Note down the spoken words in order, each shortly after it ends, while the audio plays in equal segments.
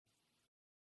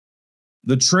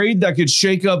The trade that could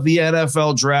shake up the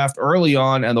NFL draft early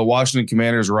on, and the Washington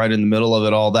Commanders right in the middle of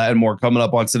it all. That and more coming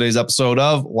up on today's episode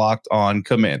of Locked On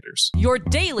Commanders. Your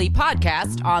daily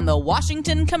podcast on the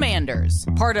Washington Commanders.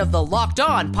 Part of the Locked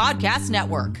On Podcast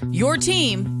Network. Your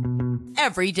team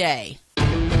every day.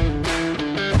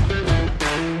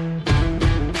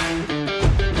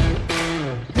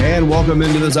 And welcome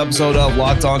into this episode of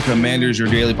Locked On Commanders, your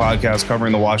daily podcast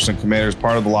covering the Washington Commanders,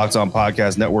 part of the Locked On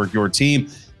Podcast Network, your team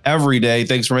every day.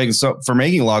 Thanks for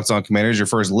making Locked On Commanders your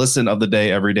first listen of the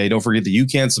day every day. Don't forget that you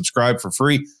can subscribe for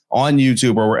free on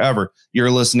YouTube or wherever you're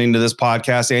listening to this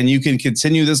podcast, and you can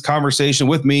continue this conversation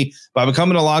with me by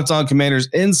becoming a Locked On Commanders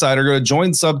insider. Go to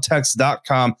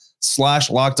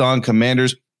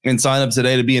joinsubtext.com/LockedOnCommanders and sign up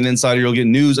today to be an insider. You'll get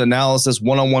news, analysis,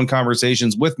 one-on-one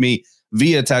conversations with me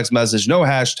via text message, no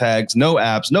hashtags, no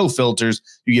apps, no filters.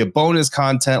 You get bonus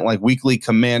content like weekly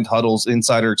command huddles,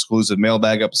 insider exclusive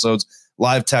mailbag episodes,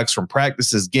 live text from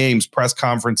practices, games, press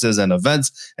conferences, and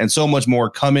events, and so much more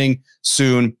coming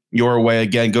soon your way.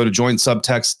 Again, go to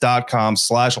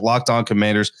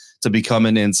joinsubtext.com/LockedOnCommanders to become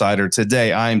an insider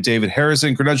today. I am David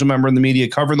Harrison, credential member in the media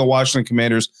covering the Washington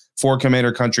Commanders for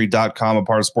CommanderCountry.com, a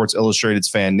part of Sports Illustrated's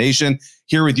Fan Nation.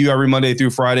 Here with you every Monday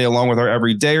through Friday, along with our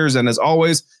everydayers. And as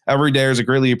always, everydayers, I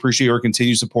greatly appreciate your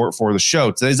continued support for the show.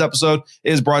 Today's episode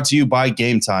is brought to you by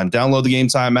Game Time. Download the Game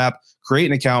Time app, create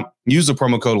an account, use the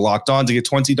promo code Locked On to get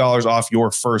 $20 off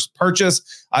your first purchase.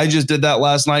 I just did that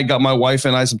last night, got my wife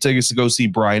and I some tickets to go see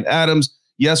Bryan Adams.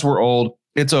 Yes, we're old.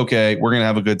 It's okay. We're going to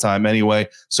have a good time anyway.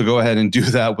 So go ahead and do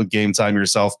that with Game Time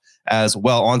yourself as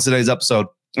well. On today's episode,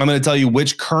 I'm going to tell you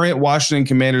which current Washington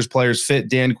Commanders players fit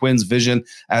Dan Quinn's vision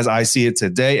as I see it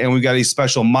today. And we've got a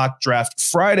special mock draft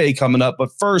Friday coming up.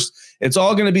 But first, it's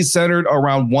all going to be centered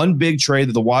around one big trade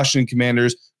that the Washington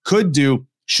Commanders could do,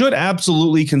 should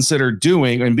absolutely consider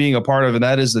doing and being a part of, and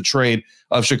that is the trade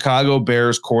of Chicago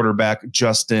Bears quarterback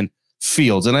Justin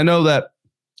Fields. And I know that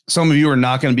some of you are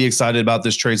not going to be excited about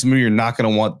this trade. Some of you are not going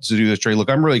to want to do this trade. Look,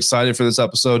 I'm really excited for this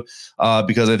episode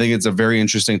because I think it's a very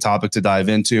interesting topic to dive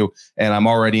into, and I'm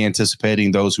already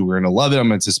anticipating those who are going to love it.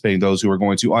 I'm anticipating those who are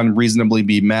going to unreasonably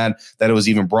be mad that it was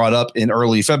even brought up in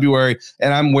early February,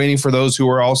 and I'm waiting for those who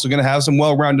are also going to have some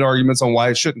well-rounded arguments on why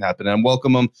it shouldn't happen, and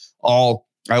welcome them all.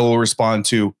 I will respond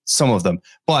to some of them.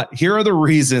 But here are the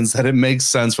reasons that it makes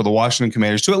sense for the Washington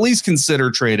Commanders to at least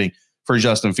consider trading for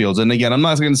Justin Fields. And again, I'm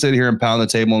not going to sit here and pound the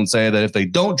table and say that if they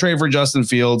don't trade for Justin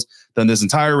Fields, then this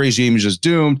entire regime is just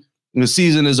doomed. The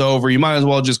season is over. You might as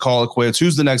well just call it quits.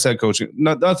 Who's the next head coach?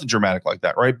 Nothing dramatic like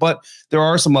that, right? But there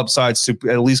are some upsides to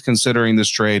at least considering this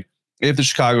trade if the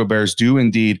Chicago Bears do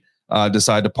indeed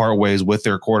decide to part ways with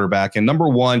their quarterback. And number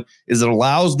one is it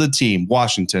allows the team,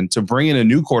 Washington, to bring in a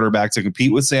new quarterback to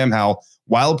compete with Sam Howell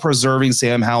while preserving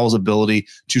Sam Howell's ability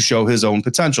to show his own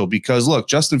potential. Because look,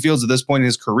 Justin Fields at this point in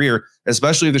his career,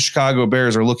 especially if the Chicago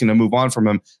Bears are looking to move on from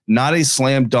him, not a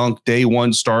slam dunk day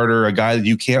one starter, a guy that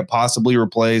you can't possibly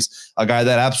replace, a guy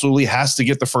that absolutely has to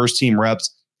get the first team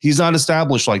reps. He's not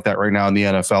established like that right now in the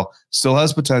NFL. Still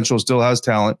has potential, still has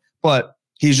talent, but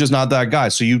he's just not that guy.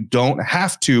 So you don't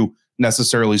have to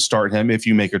necessarily start him if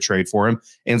you make a trade for him.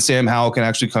 And Sam Howell can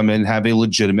actually come in and have a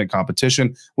legitimate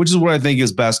competition, which is what I think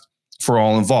is best for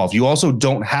all involved. You also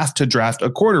don't have to draft a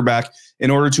quarterback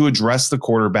in order to address the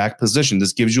quarterback position.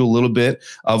 This gives you a little bit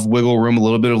of wiggle room, a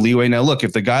little bit of leeway. Now, look,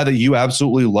 if the guy that you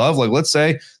absolutely love, like let's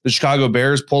say the Chicago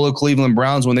Bears pull the Cleveland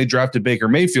Browns when they drafted Baker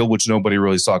Mayfield, which nobody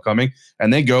really saw coming,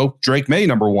 and they go Drake May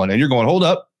number one, and you're going, hold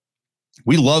up,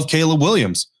 we love Caleb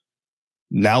Williams.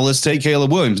 Now let's take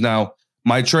Caleb Williams. Now,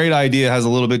 my trade idea has a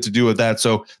little bit to do with that,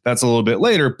 so that's a little bit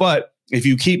later, but if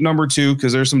you keep number two,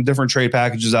 because there's some different trade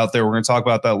packages out there, we're going to talk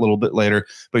about that a little bit later.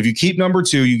 But if you keep number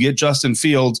two, you get Justin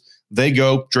Fields, they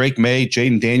go Drake May,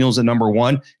 Jaden Daniels at number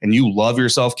one, and you love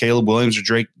yourself Caleb Williams or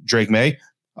Drake May,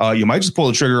 you might just pull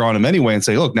the trigger on him anyway and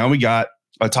say, look, now we got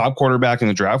a top quarterback in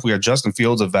the draft. We got Justin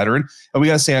Fields, a veteran, and we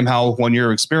got Sam Howell, 1 year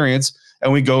of experience,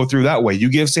 and we go through that way.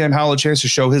 You give Sam Howell a chance to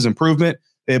show his improvement.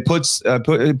 It puts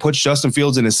Justin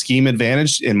Fields in a scheme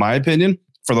advantage, in my opinion,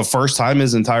 for the first time in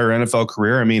his entire NFL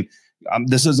career. I mean,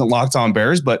 this isn't Locked On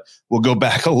Bears, but we'll go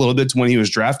back a little bit to when he was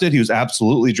drafted. He was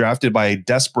absolutely drafted by a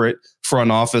desperate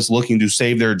front office looking to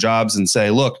save their jobs and say,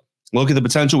 look at the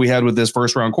potential we had with this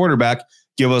first round quarterback.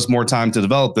 Give us more time to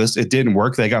develop this. It didn't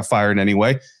work. They got fired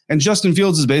anyway. And Justin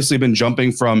Fields has basically been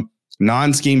jumping from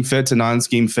non-scheme fit to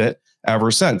non-scheme fit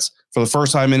ever since. For the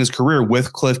first time in his career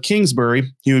with Cliff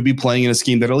Kingsbury, he would be playing in a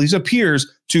scheme that at least appears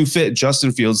to fit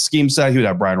Justin Fields' scheme set. He would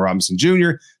have Brian Robinson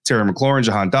Jr., Terry McLaurin,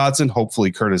 Jahan Dotson,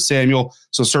 hopefully Curtis Samuel.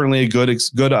 So certainly a good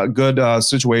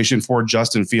situation for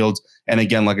Justin Fields. And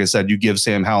again, like I said, you give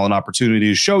Sam Howell an opportunity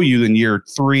to show you in year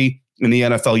 3 in the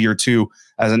NFL year 2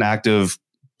 as an active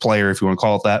player, if you want to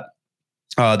call it that,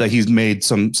 that he's made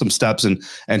some steps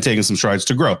and taken some strides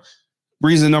to grow.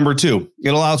 Reason number 2, it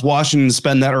allows Washington to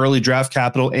spend that early draft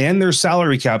capital and their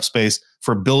salary cap space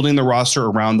for building the roster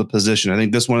around the position. I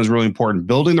think this one is really important.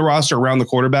 Building the roster around the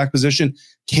quarterback position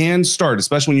can start,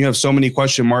 especially when you have so many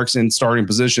question marks in starting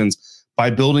positions, by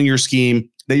building your scheme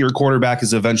that your quarterback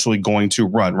is eventually going to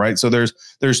run, right? So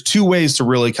there's 2 ways to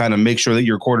really kind of make sure that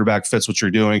your quarterback fits what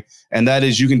you're doing. And that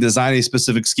is, you can design a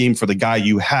specific scheme for the guy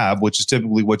you have, which is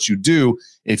typically what you do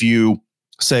if you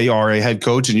say are a head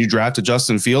coach and you draft a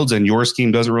Justin Fields and your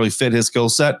scheme doesn't really fit his skill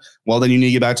set. Well, then you need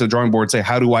to get back to the drawing board and say,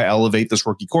 how do I elevate this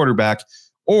rookie quarterback?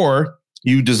 Or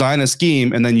you design a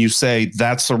scheme and then you say,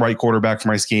 that's the right quarterback for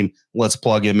my scheme. Let's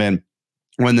plug him in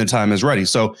when the time is ready.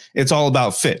 So it's all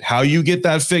about fit. How you get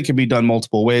that fit can be done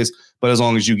multiple ways, but as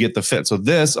long as you get the fit. So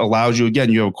this allows you,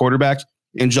 again, you have a quarterback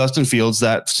in Justin Fields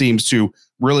that seems to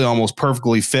really almost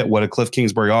perfectly fit what a Cliff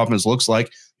Kingsbury offense looks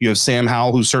like. You have Sam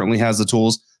Howell, who certainly has the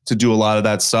tools to do a lot of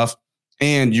that stuff.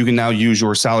 And you can now use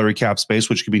your salary cap space,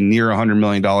 which could be near $100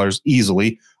 million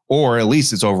easily, or at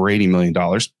least it's over $80 million.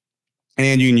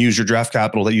 And you can use your draft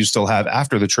capital that you still have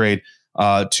after the trade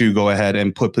to go ahead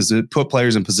and put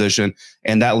players in position.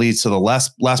 And that leads to the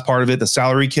last part of it, the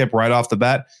salary cap right off the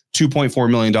bat,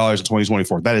 $2.4 million in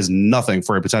 2024. That is nothing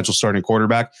for a potential starting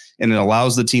quarterback. And it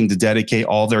allows the team to dedicate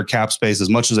all their cap space as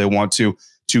much as they want to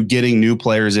getting new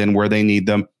players in where they need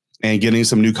them and getting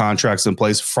some new contracts in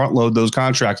place. Front load those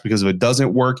contracts, because if it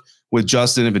doesn't work with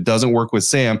Justin, if it doesn't work with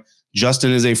Sam,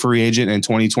 Justin is a free agent in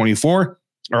 2024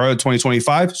 or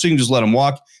 2025, so you can just let him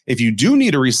walk. If you do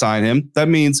need to re-sign him, that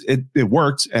means it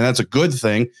worked, and that's a good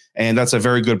thing, and that's a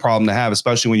very good problem to have,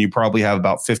 especially when you probably have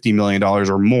about $50 million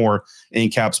or more in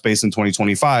cap space in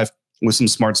 2025 with some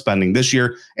smart spending this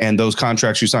year. And those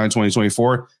contracts you signed in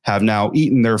 2024 have now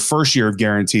eaten their first year of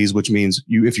guarantees, which means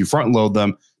if you front load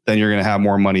them, then you're going to have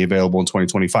more money available in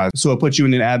 2025. So it puts you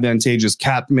in an advantageous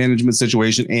cap management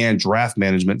situation and draft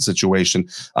management situation.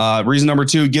 Reason number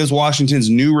 2, gives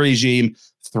Washington's new regime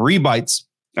 3 bites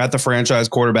at the franchise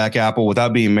quarterback apple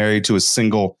without being married to a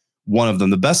single one of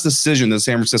them. The best decision that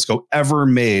San Francisco ever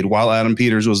made while Adam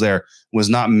Peters was there was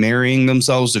not marrying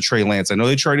themselves to Trey Lance. I know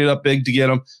they traded up big to get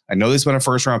him. I know they spent a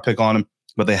first-round pick on him,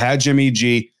 but they had Jimmy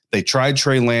G. They tried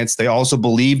Trey Lance. They also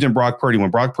believed in Brock Purdy.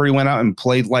 When Brock Purdy went out and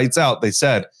played lights out, they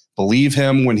said, believe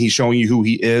him when he's showing you who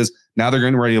he is. Now they're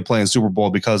getting ready to play in Super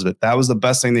Bowl because of it. That was the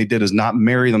best thing they did, is not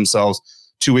marry themselves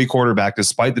to a quarterback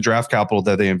despite the draft capital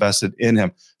that they invested in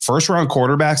him. First-round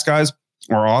quarterbacks, guys,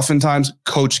 are oftentimes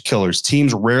coach killers.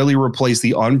 Teams rarely replace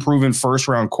the unproven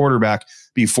first-round quarterback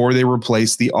before they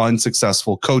replace the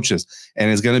unsuccessful coaches. And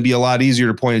it's going to be a lot easier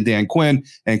to point at Dan Quinn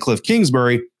and Cliff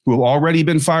Kingsbury, who have already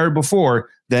been fired before,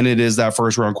 than it is that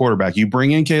first-round quarterback. You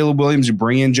bring in Caleb Williams, you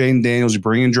bring in Jaden Daniels, you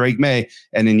bring in Drake May,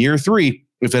 and in year 3,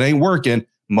 if it ain't working,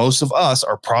 most of us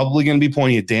are probably going to be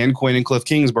pointing at Dan Quinn and Cliff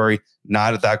Kingsbury,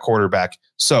 not at that quarterback.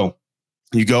 So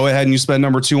you go ahead and you spend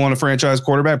number 2 on a franchise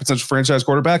quarterback, potential franchise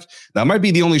quarterback. That might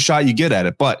be the only shot you get at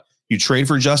it, but you trade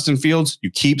for Justin Fields, you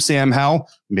keep Sam Howell,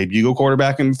 maybe you go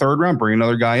quarterback in the 3rd round, bring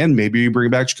another guy in, maybe you bring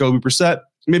back Jacoby Brissett,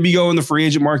 maybe you go in the free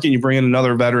agent market and you bring in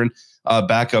another veteran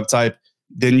backup type.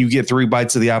 Then you get 3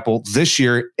 bites of the apple this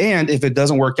year. And if it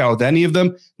doesn't work out with any of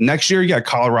them, next year you got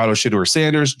Colorado Shedeur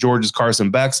Sanders, Georgia's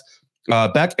Carson Beck,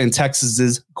 and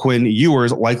Texas's Quinn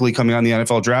Ewers likely coming out in the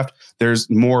NFL draft. There's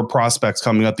more prospects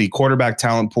coming up. The quarterback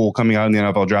talent pool coming out in the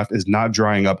NFL draft is not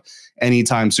drying up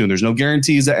anytime soon. There's no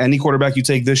guarantees that any quarterback you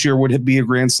take this year would be a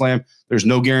grand slam. There's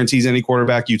no guarantees any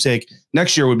quarterback you take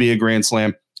next year would be a grand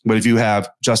slam. But if you have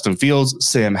Justin Fields,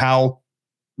 Sam Howell,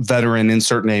 veteran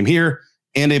insert name here,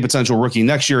 and a potential rookie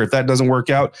next year, if that doesn't work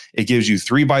out, it gives you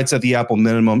 3 bites at the apple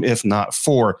minimum, if not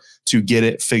 4, to get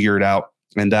it figured out.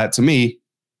 And that, to me,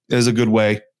 is a good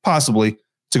way, possibly,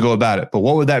 to go about it. But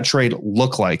what would that trade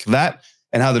look like? That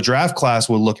and how the draft class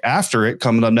would look after it,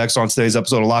 coming up next on today's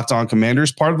episode of Locked On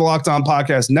Commanders, part of the Locked On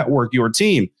Podcast Network, your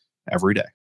team every day.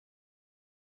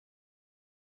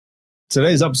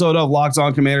 Today's episode of Locked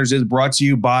On Commanders is brought to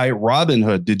you by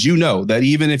Robinhood. Did you know that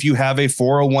even if you have a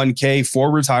 401k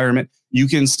for retirement, you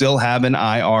can still have an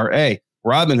IRA?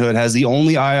 Robinhood has the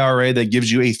only IRA that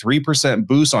gives you a 3%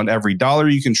 boost on every dollar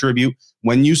you contribute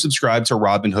when you subscribe to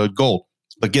Robinhood Gold.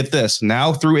 But get this,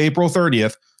 now through April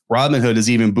 30th, Robinhood is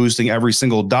even boosting every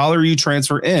single dollar you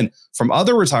transfer in from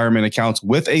other retirement accounts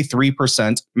with a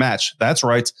 3% match. That's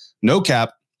right, no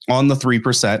cap on the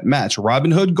 3% match.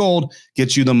 Robinhood Gold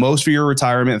gets you the most for your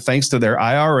retirement thanks to their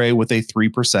IRA with a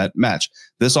 3% match.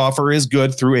 This offer is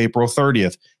good through April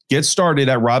 30th. Get started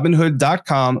at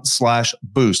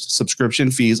Robinhood.com/boost.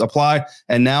 Subscription fees apply.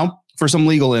 And now, for some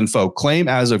legal info. Claim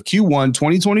as of Q1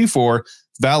 2024,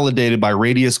 validated by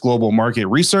Radius Global Market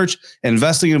Research.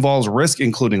 Investing involves risk,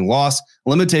 including loss.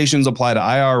 Limitations apply to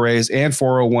IRAs and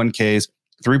 401ks.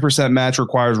 3% match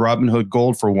requires Robinhood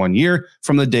Gold for 1 year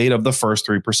from the date of the first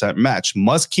 3% match.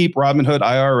 Must keep Robinhood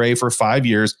IRA for 5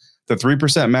 years. The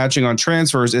 3% matching on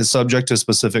transfers is subject to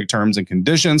specific terms and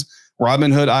conditions.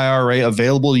 Robinhood IRA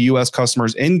available to U.S.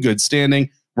 customers in good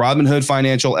standing. Robinhood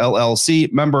Financial LLC,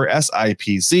 member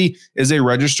SIPC, is a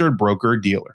registered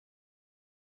broker-dealer.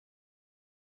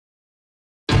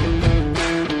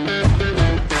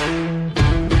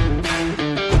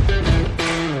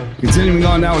 Continuing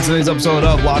on now with today's episode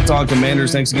of Locked On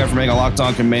Commanders. Thanks again for making Locked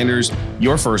On Commanders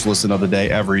your first listen of the day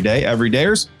every day.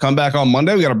 Everydayers, come back on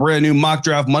Monday. We got a brand new mock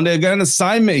draft Monday. I got an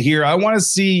assignment here. I want to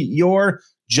see your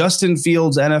Justin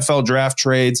Fields NFL draft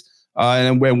trades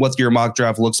and what your mock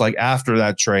draft looks like after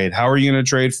that trade. How are you going to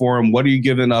trade for him? What are you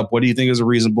giving up? What do you think is a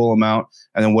reasonable amount?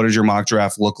 And then what does your mock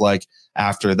draft look like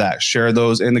after that? Share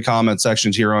those in the comment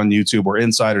sections here on YouTube, or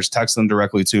insiders text them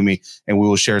directly to me, and we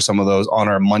will share some of those on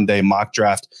our Monday mock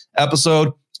draft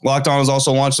episode. Locked On has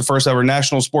also launched the first ever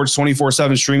national sports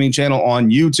 24/7 streaming channel on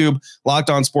YouTube.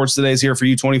 Locked On Sports Today is here for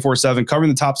you 24/7,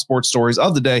 covering the top sports stories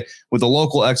of the day with the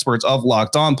local experts of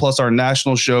Locked On, plus our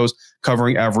national shows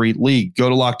covering every league. Go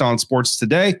to Locked On Sports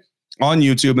Today on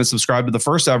YouTube and subscribe to the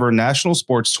first ever national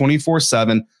sports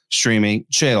 24/7 streaming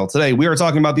channel. Today, we are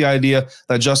talking about the idea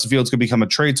that Justin Fields could become a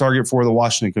trade target for the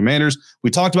Washington Commanders. We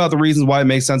talked about the reasons why it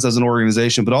makes sense as an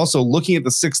organization, but also looking at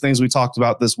the 6 things we talked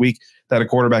about this week that a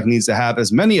quarterback needs to have,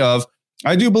 as many of.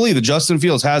 I do believe that Justin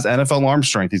Fields has NFL arm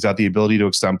strength. He's got the ability to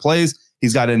extend plays.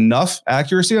 He's got enough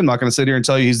accuracy. I'm not going to sit here and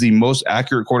tell you he's the most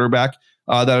accurate quarterback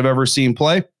that I've ever seen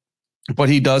play, but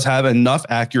he does have enough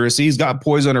accuracy. He's got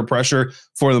poise under pressure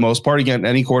for the most part. Again,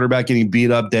 any quarterback getting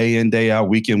beat up day in, day out,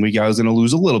 week in, week out is going to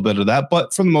lose a little bit of that.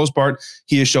 But for the most part,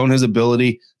 he has shown his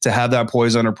ability to have that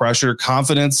poise under pressure,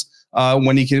 confidence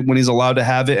when he's allowed to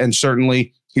have it. And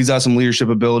certainly he's got some leadership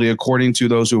ability, according to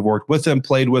those who have worked with him,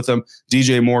 played with him.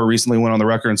 DJ Moore recently went on the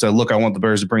record and said, look, I want the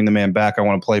Bears to bring the man back. I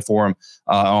want to play for him,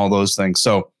 all those things.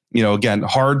 So, again,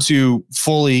 hard to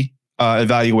fully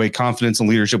evaluate confidence and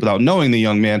leadership without knowing the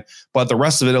young man. But the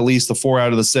rest of it, at least the 4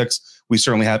 out of the 6, we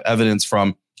certainly have evidence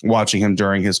from watching him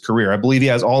during his career. I believe he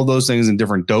has all of those things in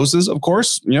different doses, of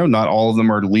course. Not all of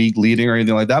them are league leading or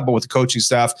anything like that. But with the coaching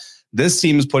staff, this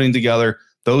team is putting together,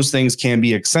 those things can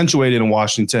be accentuated in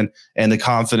Washington, and the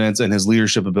confidence and his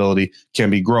leadership ability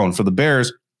can be grown. For the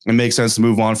Bears, it makes sense to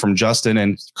move on from Justin.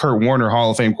 And Kurt Warner,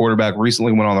 Hall of Fame quarterback,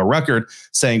 recently went on the record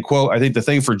saying, quote, I think the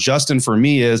thing for Justin for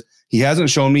me is he hasn't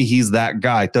shown me he's that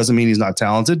guy. Doesn't mean he's not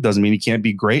talented. Doesn't mean he can't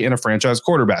be great in a franchise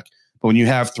quarterback. But when you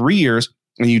have 3 years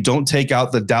and you don't take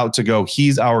out the doubt to go,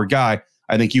 he's our guy,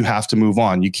 I think you have to move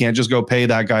on. You can't just go pay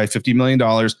that guy $50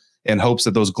 million in hopes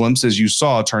that those glimpses you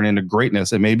saw turn into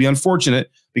greatness. It may be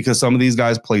unfortunate because some of these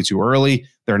guys play too early.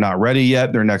 They're not ready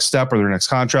yet. Their next step or their next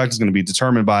contract is going to be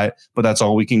determined by it, but that's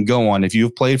all we can go on. If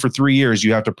you've played for 3 years,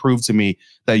 you have to prove to me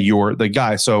that you're the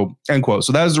guy. So, end quote.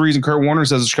 So that is the reason Kurt Warner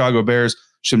says the Chicago Bears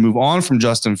should move on from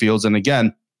Justin Fields. And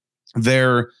again,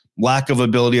 their lack of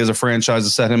ability as a franchise to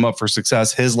set him up for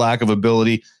success, his lack of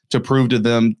ability to prove to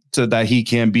them that he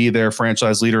can be their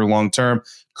franchise leader long-term,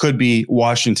 could be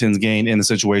Washington's gain in the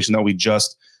situation that we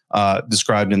just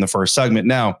described in the first segment.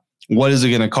 Now, what is it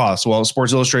going to cost? Well,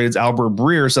 Sports Illustrated's Albert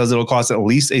Breer says it'll cost at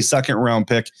least a second-round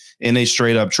pick in a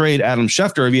straight-up trade. Adam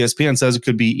Schefter of ESPN says it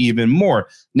could be even more.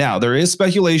 Now, there is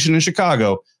speculation in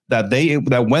Chicago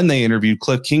that when they interviewed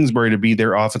Cliff Kingsbury to be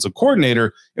their offensive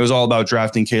coordinator, it was all about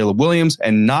drafting Caleb Williams,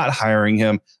 and not hiring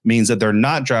him means that they're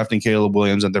not drafting Caleb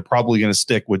Williams and they're probably going to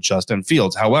stick with Justin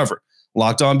Fields. However,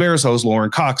 Locked On Bears host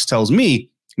Lauren Cox tells me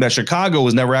that Chicago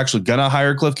was never actually going to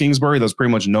hire Cliff Kingsbury. That was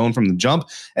pretty much known from the jump.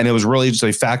 And it was really just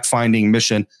a fact-finding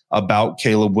mission about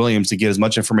Caleb Williams to get as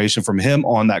much information from him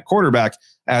on that quarterback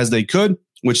as they could,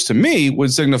 which to me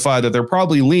would signify that they're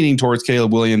probably leaning towards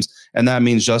Caleb Williams. And that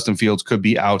means Justin Fields could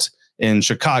be out in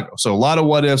Chicago. So a lot of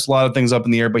what ifs, a lot of things up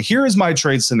in the air. But here is my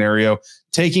trade scenario,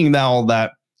 taking all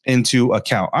that into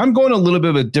account. I'm going a little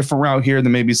bit of a different route here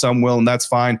than maybe some will, and that's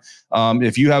fine.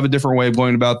 If you have a different way of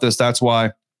going about this, that's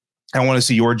why I want to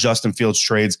see your Justin Fields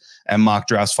trades and mock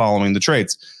drafts following the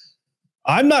trades.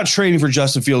 I'm not trading for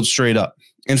Justin Fields straight up.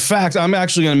 In fact, I'm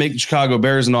actually going to make the Chicago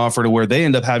Bears an offer to where they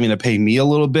end up having to pay me a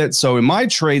little bit. So in my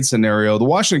trade scenario, the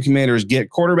Washington Commanders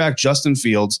get quarterback Justin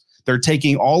Fields. They're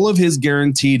taking all of his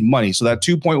guaranteed money. So that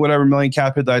 2 point whatever million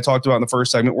cap hit that I talked about in the first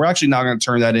segment, we're actually not going to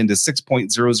turn that into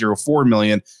 $6.004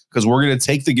 million, because we're going to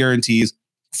take the guarantees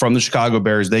from the Chicago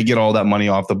Bears. They get all that money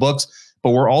off the books.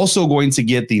 But we're also going to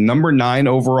get the number 9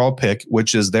 overall pick,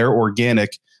 which is their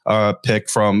organic pick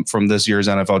from this year's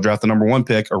NFL draft. The number 1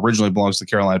 pick originally belongs to the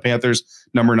Carolina Panthers.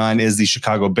 Number 9 is the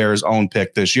Chicago Bears' own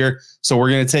pick this year. So we're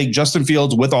going to take Justin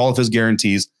Fields with all of his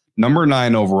guarantees, number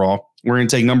 9 overall. We're going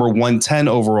to take number 110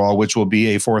 overall, which will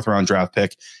be a 4th-round draft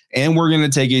pick. And we're going to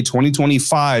take a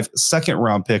 2025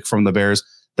 second-round pick from the Bears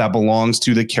that belongs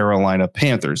to the Carolina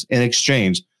Panthers. In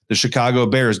exchange, the Chicago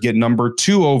Bears get number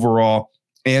 2 overall,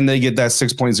 and they get that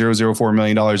 $6.004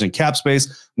 million in cap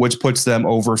space, which puts them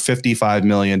over $55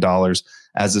 million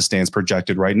as it stands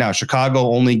projected right now.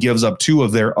 Chicago only gives up 2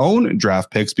 of their own draft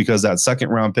picks because that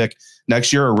second-round pick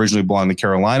next year originally belonged to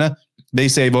Carolina. They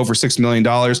save over $6 million,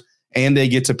 and they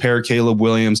get to pair Caleb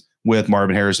Williams with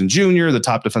Marvin Harrison Jr., the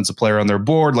top defensive player on their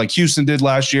board, like Houston did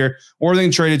last year, or they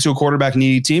can trade it to a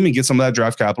quarterback-needy team and get some of that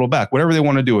draft capital back, whatever they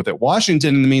want to do with it.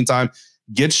 Washington, in the meantime,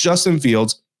 gets Justin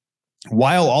Fields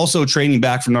while also trading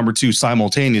back from number 2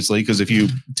 simultaneously, because if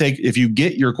you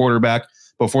get your quarterback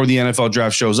before the NFL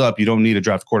draft shows up, you don't need to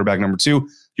draft quarterback number 2.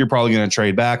 You're probably going to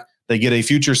trade back. They get a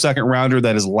future second rounder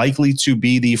that is likely to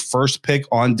be the first pick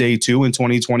on day 2 in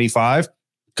 2025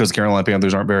 because Carolina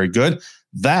Panthers aren't very good.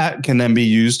 That can then be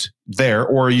used there,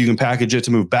 or you can package it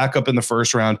to move back up in the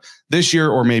first round this year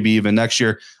or maybe even next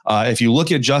year. If you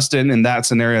look at Justin in that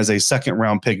scenario as a second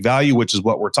round pick value, which is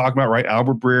what we're talking about, right?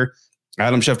 Albert Breer,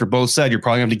 Adam Schefter both said you're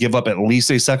probably going to have to give up at least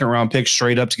a second round pick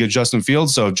straight up to get Justin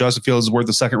Fields. So if Justin Fields is worth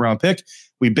a second round pick,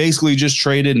 we basically just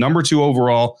traded number 2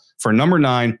 overall for number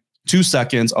 9, 2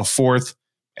 seconds, a 4th,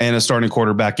 and a starting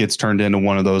quarterback gets turned into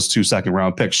one of those 2 second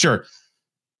round picks. Sure.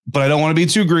 But I don't want to be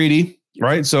too greedy,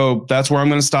 right? So that's where I'm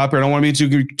going to stop here. I don't want to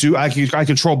be too I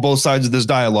control both sides of this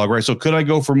dialogue, right? So could I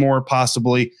go for more?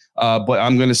 Possibly. But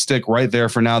I'm going to stick right there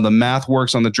for now. The math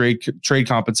works on the trade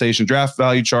compensation, draft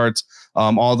value charts,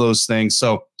 all those things.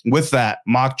 So with that,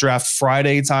 mock draft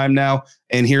Friday time now.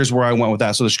 And here's where I went with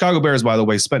that. So the Chicago Bears, by the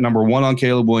way, spent number 1 on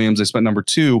Caleb Williams. They spent number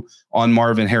 2 on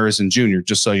Marvin Harrison Jr.,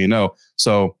 just so you know.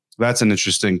 So that's an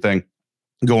interesting thing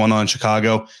going on in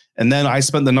Chicago. And then I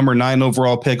spent the number 9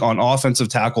 overall pick on offensive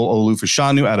tackle Olu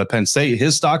Fashanu out of Penn State.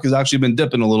 His stock has actually been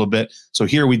dipping a little bit. So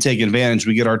here we take advantage.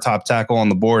 We get our top tackle on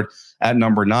the board at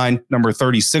number 9. Number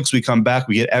 36, we come back.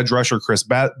 We get edge rusher Chris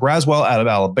Braswell out of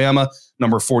Alabama.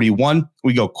 Number 41,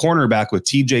 we go cornerback with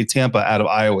TJ Tampa out of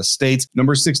Iowa State.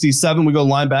 Number 67, we go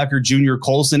linebacker Junior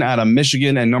Colson out of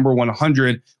Michigan. And number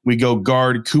 100, we go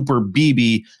guard Cooper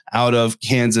Beebe out of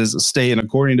Kansas State. And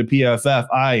according to PFF,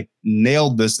 I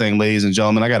nailed this thing, ladies and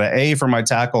gentlemen. I got an A for my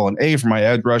tackle, an A for my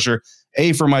edge rusher,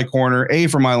 A for my corner, A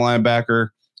for my linebacker,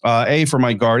 A for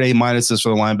my guard, A minuses for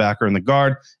the linebacker and the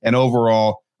guard. And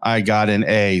overall, I got an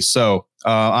A. So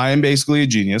I am basically a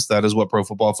genius. That is what Pro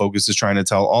Football Focus is trying to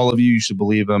tell all of you. You should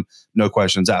believe them. No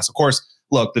questions asked. Of course,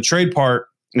 look, the trade part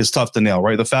is tough to nail,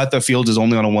 right? The fact that Fields is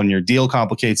only on a 1-year deal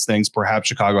complicates things. Perhaps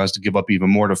Chicago has to give up even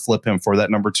more to flip him for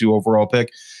that number 2 overall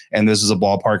pick. And this is a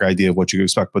ballpark idea of what you can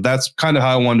expect. But that's kind of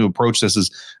how I wanted to approach this, is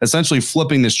essentially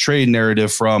flipping this trade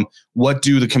narrative from what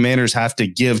do the Commanders have to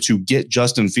give to get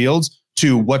Justin Fields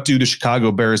to what do the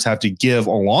Chicago Bears have to give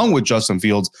along with Justin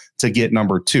Fields to get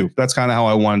number 2. That's kind of how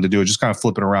I wanted to do it. Just kind of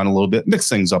flip it around a little bit, mix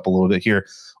things up a little bit here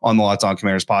on the Locked On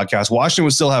Commanders podcast. Washington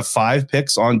would still have 5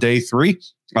 picks on day 3.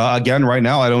 Again, right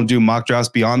now, I don't do mock drafts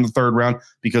beyond the 3rd round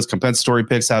because compensatory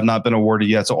picks have not been awarded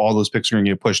yet. So all those picks are going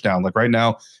to get pushed down. Like right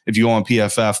now, if you go on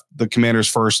PFF, the Commanders'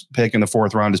 first pick in the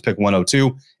 4th round is pick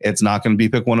 102. It's not going to be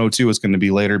pick 102. It's going to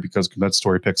be later because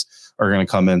compensatory picks are going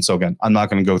to come in. So again, I'm not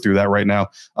going to go through that right now.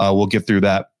 We'll get through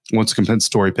that once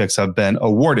compensatory picks have been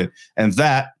awarded. And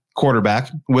that quarterback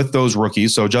with those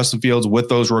rookies, so Justin Fields with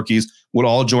those rookies, would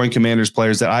all join Commanders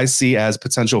players that I see as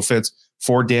potential fits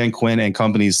for Dan Quinn and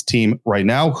company's team right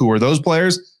now. Who are those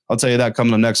players? I'll tell you that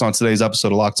coming up next on today's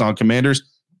episode of Locked On Commanders,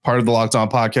 part of the Locked On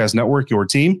Podcast Network, your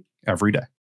team every day.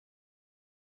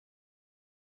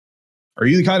 Are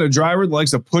you the kind of driver that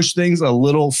likes to push things a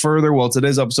little further? Well,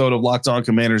 today's episode of Locked On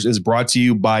Commanders is brought to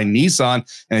you by Nissan.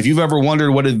 And if you've ever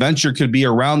wondered what adventure could be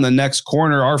around the next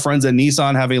corner, our friends at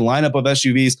Nissan have a lineup of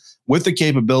SUVs with the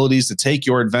capabilities to take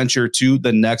your adventure to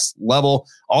the next level.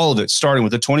 All of it starting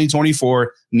with the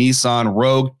 2024 Nissan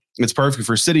Rogue. It's perfect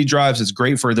for city drives. It's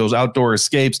great for those outdoor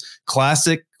escapes.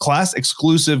 Class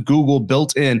exclusive Google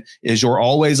built-in is your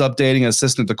always updating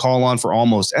assistant to call on for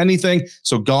almost anything.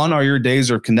 So gone are your days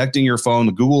of connecting your phone.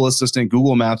 The Google Assistant,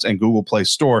 Google Maps, and Google Play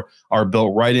Store are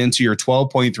built right into your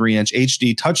 12.3-inch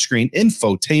HD touchscreen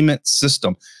infotainment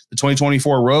system. The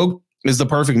 2024 Rogue is the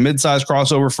perfect midsize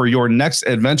crossover for your next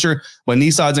adventure. But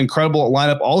Nissan's incredible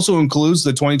lineup also includes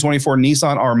the 2024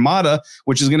 Nissan Armada,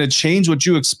 which is going to change what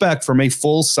you expect from a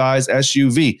full-size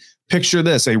SUV. Picture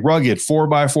this, a rugged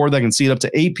 4x4 that can seat up to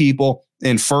 8 people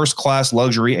in first-class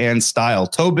luxury and style.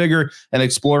 Tow bigger and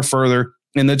explore further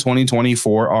in the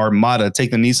 2024 Armada.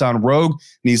 Take the Nissan Rogue,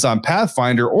 Nissan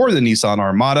Pathfinder, or the Nissan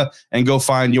Armada and go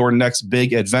find your next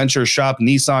big adventure. Shop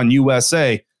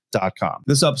NissanUSA.com.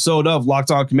 This episode of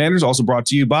Locked On Commanders also brought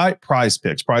to you by Prize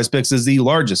Picks. Prize Picks is the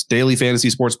largest daily fantasy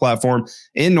sports platform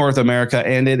in North America,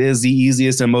 and it is the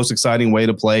easiest and most exciting way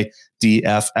to play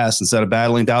DFS. Instead of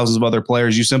battling thousands of other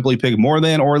players, you simply pick more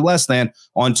than or less than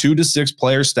on 2 to 6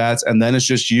 player stats, and then it's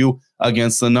just you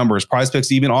against the numbers. Prize Picks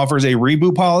even offers a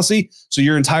reboot policy, so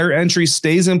your entire entry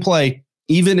stays in play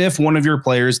even if one of your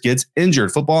players gets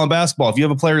injured. Football and basketball, if you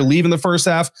have a player leave in the first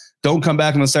half, don't come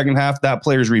back in the second half, that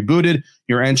player is rebooted.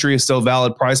 Your entry is still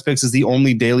valid. Prize Picks is the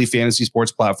only daily fantasy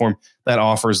sports platform that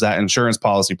offers that insurance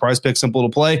policy. Prize Picks, simple to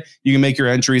play. You can make your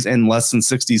entries in less than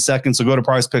 60 seconds. So go to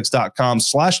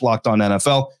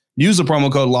prizepicks.com/LockedOnNFL. Use the promo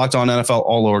code LockedOnNFL,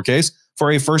 all lowercase,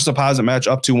 for a first deposit match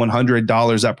up to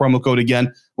 $100. That promo code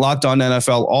again,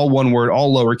 LockedOnNFL, all one word,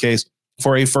 all lowercase,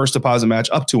 for a first deposit match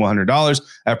up to $100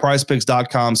 at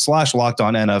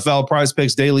prizepicks.com/LockedOnNFL. Prize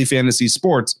Picks, daily fantasy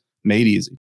sports made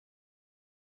easy.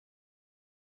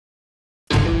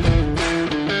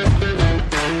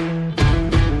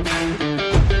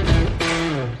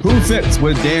 Who fits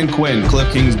with Dan Quinn,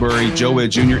 Cliff Kingsbury, Joe Whitt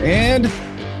Jr., and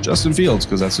Justin Fields?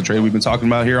 Because that's the trade we've been talking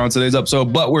about here on today's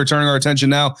episode. But we're turning our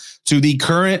attention now to the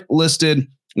current listed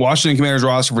Washington Commanders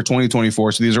roster for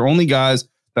 2024. So these are only guys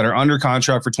that are under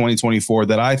contract for 2024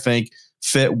 that I think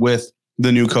fit with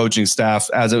the new coaching staff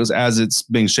as it's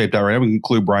being shaped out right now. We can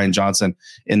include Brian Johnson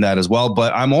in that as well,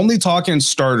 but I'm only talking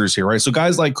starters here, right? So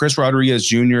guys like Chris Rodriguez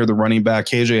Jr., the running back,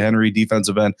 KJ Henry,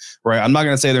 defensive end, right? I'm not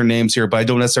going to say their names here, but I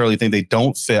don't necessarily think they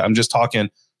don't fit. I'm just talking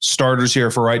starters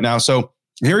here for right now. So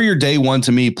here are your day one,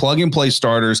 to me, plug and play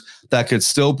starters that could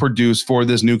still produce for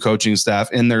this new coaching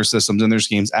staff in their systems, in their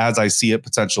schemes, as I see it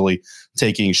potentially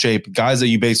taking shape. Guys that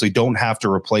you basically don't have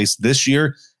to replace this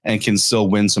year and can still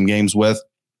win some games with,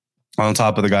 on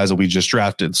top of the guys that we just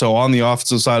drafted. So on the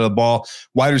offensive side of the ball,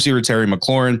 wide receiver Terry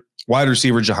McLaurin, wide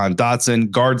receiver Jahan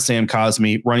Dotson, guard Sam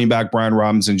Cosmi, running back Brian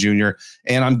Robinson Jr.,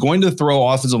 and I'm going to throw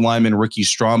offensive lineman Ricky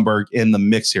Stromberg in the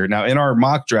mix here. Now, in our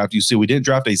mock draft, you see we didn't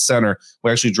draft a center.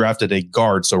 We actually drafted a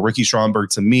guard. So Ricky Stromberg,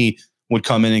 to me, would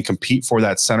come in and compete for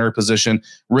that center position.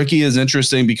 Ricky is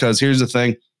interesting because here's the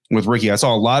thing with Ricky. I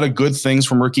saw a lot of good things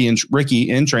from Ricky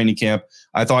in training camp.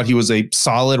 I thought he was a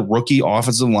solid rookie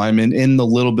offensive lineman in the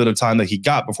little bit of time that he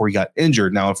got before he got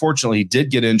injured. Now, unfortunately, he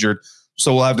did get injured,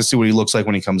 so we'll have to see what he looks like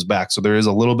when he comes back. So there is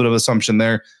a little bit of assumption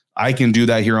there. I can do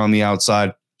that here on the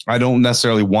outside. I don't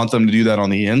necessarily want them to do that on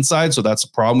the inside, so that's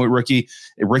the problem with Ricky.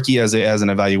 Ricky, as an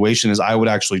evaluation, is I would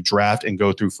actually draft and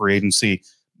go through free agency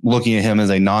looking at him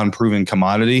as a non-proven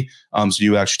commodity. So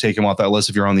you actually take him off that list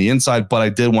if you're on the inside. But I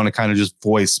did want to kind of just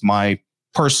voice my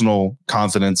personal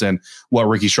confidence in what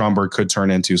Ricky Stromberg could turn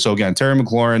into. So again, Terry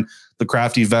McLaurin, the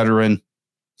crafty veteran.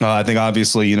 I think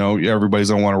obviously, everybody's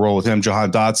going to want to roll with him.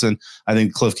 Jahan Dotson, I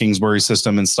think Cliff Kingsbury's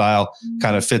system and style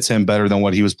kind of fits him better than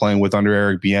what he was playing with under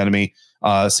Eric Bieniemy.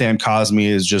 Sam Cosmi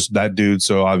is just that dude.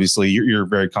 So obviously you're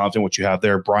very confident what you have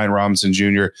there. Brian Robinson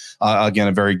Jr., again,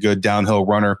 a very good downhill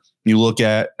runner. You look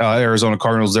at Arizona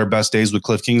Cardinals, their best days with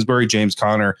Cliff Kingsbury. James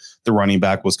Conner, the running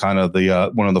back, was kind of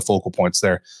the one of the focal points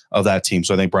there of that team.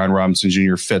 So I think Brian Robinson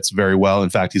Jr. fits very well.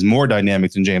 In fact, he's more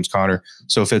dynamic than James Conner,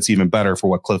 so it fits even better for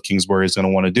what Cliff Kingsbury is going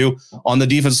to want to do. On the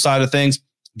defensive side of things,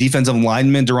 defensive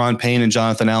linemen, Daron Payne and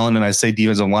Jonathan Allen, and I say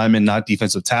defensive lineman, not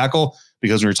defensive tackle,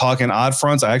 because when you're talking odd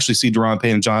fronts, I actually see Daron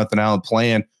Payne and Jonathan Allen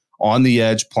playing on the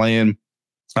edge, playing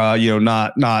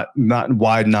not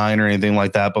wide nine or anything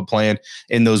like that, but playing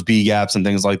in those B gaps and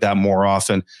things like that more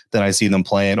often than I see them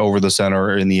playing over the center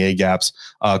or in the A gaps.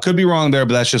 Could be wrong there,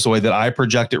 but that's just the way that I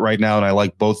project it right now. And I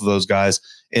like both of those guys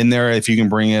in there. If you can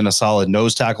bring in a solid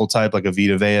nose tackle type like a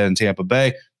Vita Vea in Tampa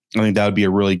Bay, I think that would be a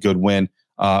really good win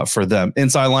for them.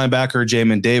 Inside linebacker,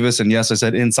 Jamin Davis. And yes, I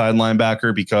said inside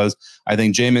linebacker because I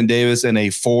think Jamin Davis in a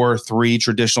 4-3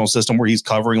 traditional system where he's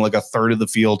covering like a third of the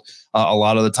field a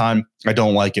lot of the time, I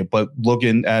don't like it. But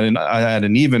looking at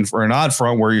an even for an odd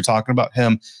front where you're talking about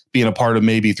him being a part of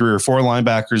maybe 3 or 4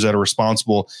 linebackers that are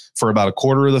responsible for about a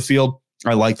quarter of the field,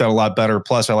 I like that a lot better.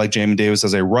 Plus, I like Jamin Davis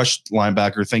as a rush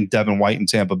linebacker. Think Devin White in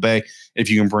Tampa Bay. If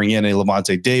you can bring in a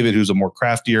Levante David, who's a more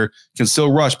craftier, can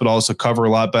still rush, but also cover a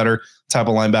lot better type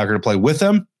of linebacker to play with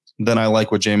him, then I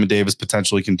like what Jamin Davis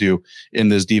potentially can do in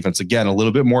this defense. Again, a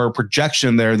little bit more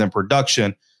projection there than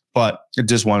production, but I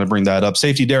just wanted to bring that up.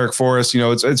 Safety Derek Forrest,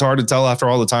 it's hard to tell after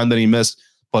all the time that he missed,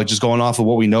 but just going off of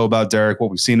what we know about Derek, what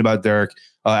we've seen about Derek,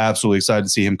 absolutely excited to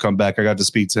see him come back. I got to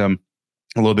speak to him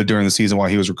a little bit during the season while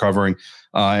he was recovering.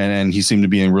 And he seemed to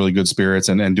be in really good spirits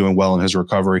and doing well in his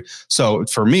recovery. So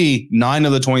for me, 9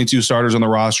 of the 22 starters on the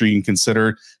roster, you can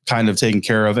consider kind of taken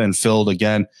care of and filled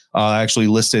again. I actually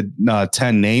listed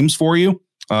 10 names for you.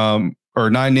 Or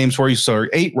 9 names for you. So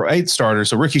 8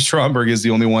 starters. So Ricky Stromberg is the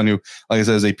only one who, like I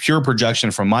said, is a pure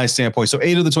projection from my standpoint. So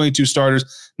 8 of the 22 starters,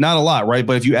 not a lot, right?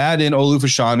 But if you add in Olu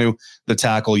Fashanu, the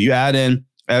tackle, you add in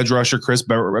edge rusher Chris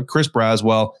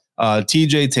Braswell,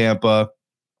 TJ Tampa,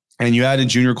 and you add in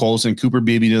Junior Colson, Cooper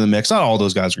Beebe to the mix. Not all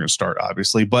those guys are going to start,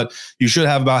 obviously, but you should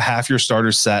have about half your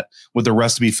starters set with the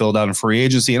rest to be filled out in free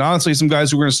agency. And honestly, some guys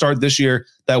who are going to start this year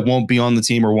that won't be on the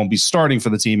team or won't be starting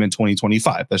for the team in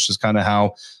 2025. That's just kind of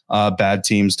how bad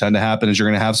teams tend to happen, is you're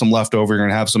going to have some leftover, you're going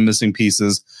to have some missing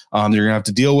pieces you're going to have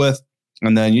to deal with.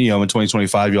 And then, in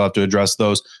 2025, you'll have to address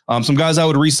those. Some guys I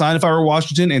would re-sign if I were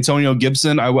Washington: Antonio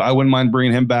Gibson. I wouldn't mind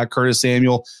bringing him back. Curtis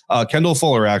Samuel. Kendall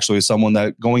Fuller, actually, is someone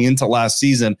that going into last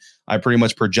season, I pretty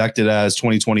much projected as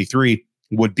 2023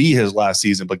 would be his last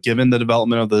season. But given the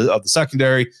development of the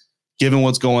secondary, given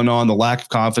what's going on, the lack of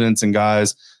confidence in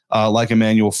guys like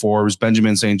Emmanuel Forbes,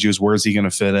 Benjamin St-Juste, where is he going to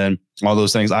fit in? All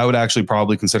those things. I would actually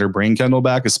probably consider bringing Kendall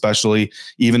back, especially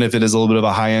even if it is a little bit of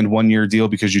a high-end 1-year deal,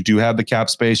 because you do have the cap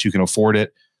space. You can afford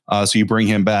it. So you bring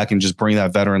him back and just bring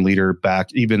that veteran leader back,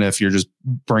 even if you're just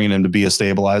bringing him to be a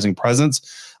stabilizing presence.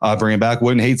 Bring him back.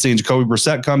 Wouldn't hate seeing Jacoby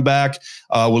Brissett come back.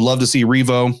 Would love to see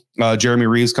Jeremy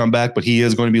Reeves come back, but he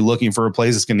is going to be looking for a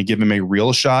place that's going to give him a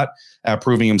real shot at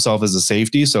proving himself as a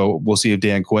safety. So we'll see if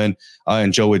Dan Quinn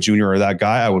and Joe Witt Jr. are that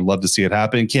guy. I would love to see it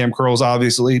happen. Cam Curl's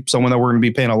obviously someone that we're going to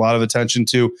be paying a lot of attention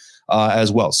to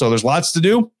as well. So there's lots to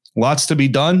do, lots to be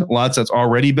done, lots that's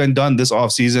already been done. This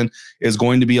offseason is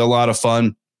going to be a lot of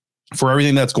fun. For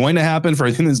everything that's going to happen, for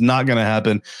everything that's not going to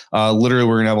happen, literally,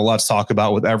 we're going to have a lot to talk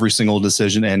about with every single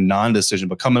decision and non-decision.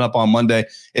 But coming up on Monday,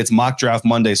 it's Mock Draft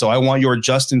Monday. So I want your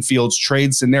Justin Fields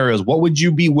trade scenarios. What would you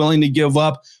be willing to give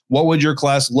up? What would your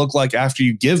class look like after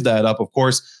you give that up? Of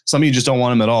course, some of you just don't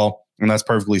want him at all, and that's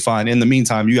perfectly fine. In the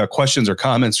meantime, you got questions or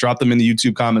comments, drop them in the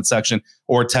YouTube comment section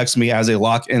or text me as a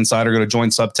Lock Insider. Go to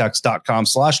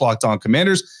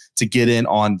joinsubtext.com/LockedOnCommanders to get in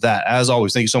on that. As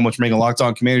always, thank you so much for making Locked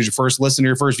On Commanders your first listen,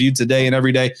 your first view today and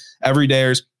every day.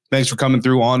 Everydayers, thanks for coming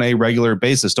through on a regular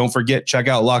basis. Don't forget, check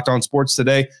out Locked On Sports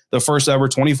Today, the first ever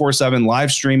 24/7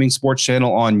 live streaming sports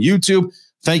channel on YouTube.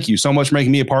 Thank you so much for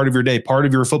making me a part of your day, part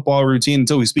of your football routine.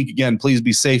 Until we speak again, please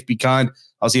be safe, be kind.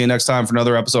 I'll see you next time for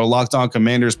another episode of Locked On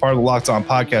Commanders, part of the Locked On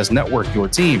Podcast Network, your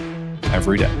team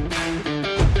every day.